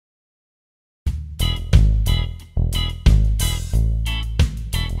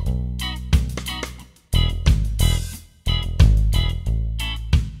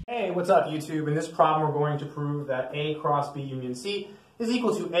What's up, YouTube? In this problem, we're going to prove that A cross B union C is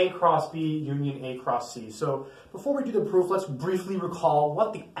equal to A cross B union A cross C. So before we do the proof, let's briefly recall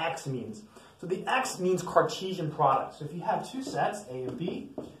what the X means. So the X means Cartesian product. So if you have two sets, A and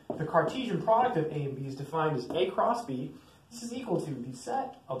B, the Cartesian product of A and B is defined as A cross B. This is equal to the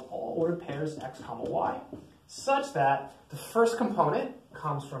set of all ordered pairs X comma Y, such that the first component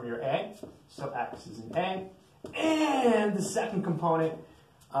comes from your A, so X is in A, and the second component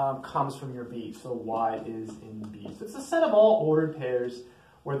comes from your B, so Y is in B. So it's a set of all ordered pairs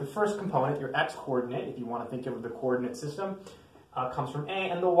where the first component, your X coordinate, if you want to think of the coordinate system, comes from A,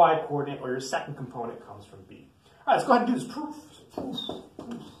 and the Y coordinate, or your second component, comes from B. All right, let's go ahead and do this proof.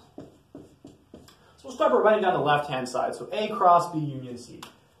 So we'll start by writing down the left-hand side. So A cross B union C.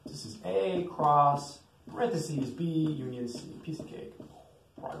 This is A cross, parentheses, B union C. Piece of cake.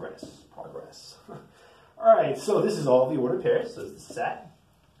 Progress. All right, so this is all the ordered pairs. So it's the set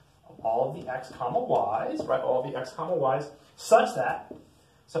of all of the X comma Y's, right? All of the X comma Y's, such that,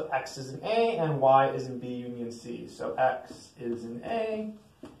 so X is in A and Y is in B union C. So X is in A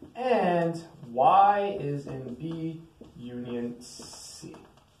and Y is in B union C.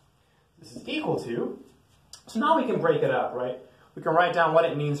 This is equal to, so now we can break it up, right? We can write down what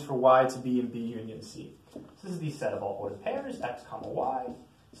it means for Y to be in B union C. So this is the set of all ordered pairs, X comma Y,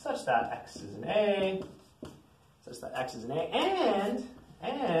 such that X is in A,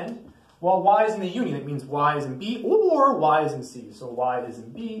 and while Y is in the union, it means Y is in B or Y is in C. So Y is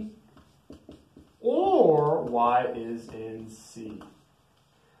in B or Y is in C.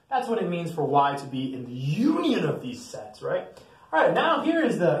 That's what it means for Y to be in the union of these sets, right? All right, now here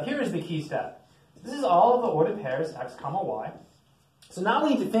is the key step. This is all of the ordered pairs, X comma Y. So now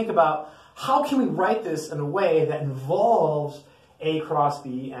we need to think about how can we write this in a way that involves A cross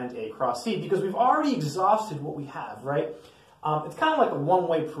B and A cross C, because we've already exhausted what we have, right? It's kind of like a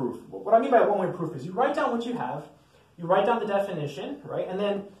one-way proof. What I mean by a one-way proof is you write down what you have, you write down the definition, right? And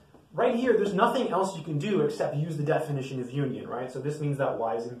then right here, there's nothing else you can do except use the definition of union, right? So this means that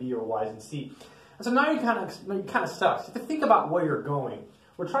Y is in B or Y is in C. And so now you're kind of stuck. So you have to think about where you're going.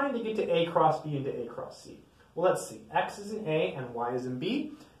 We're trying to get to A cross B into A cross C. Well, let's see. X is in A and Y is in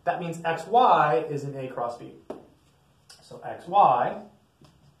B. That means XY is in A cross B. So XY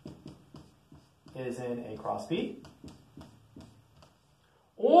is in A cross B.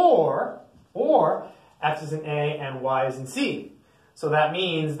 Or X is in A and Y is in C. So that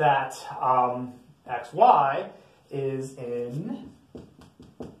means that XY is in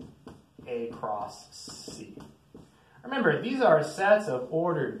A cross C. Remember, these are sets of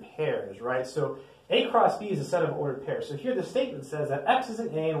ordered pairs, right? So A cross B is a set of ordered pairs. So here the statement says that X is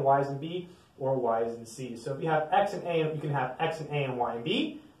in A and Y is in B, or Y is in C. So if you have X in A, you can have X in A and Y in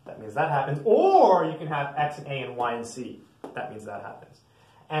B. That means that happens. Or you can have X in A and Y in C. That means that happens.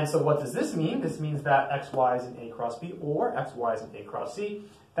 And so what does this mean? This means that XY is in A cross B, or XY is in A cross C.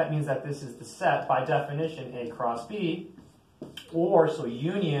 That means that this is the set, by definition, A cross B, or, so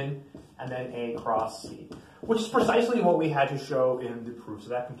union, and then A cross C, which is precisely what we had to show in the proof. So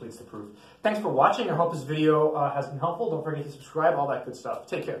that completes the proof. Thanks for watching. I hope this video has been helpful. Don't forget to subscribe, all that good stuff.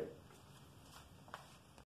 Take care.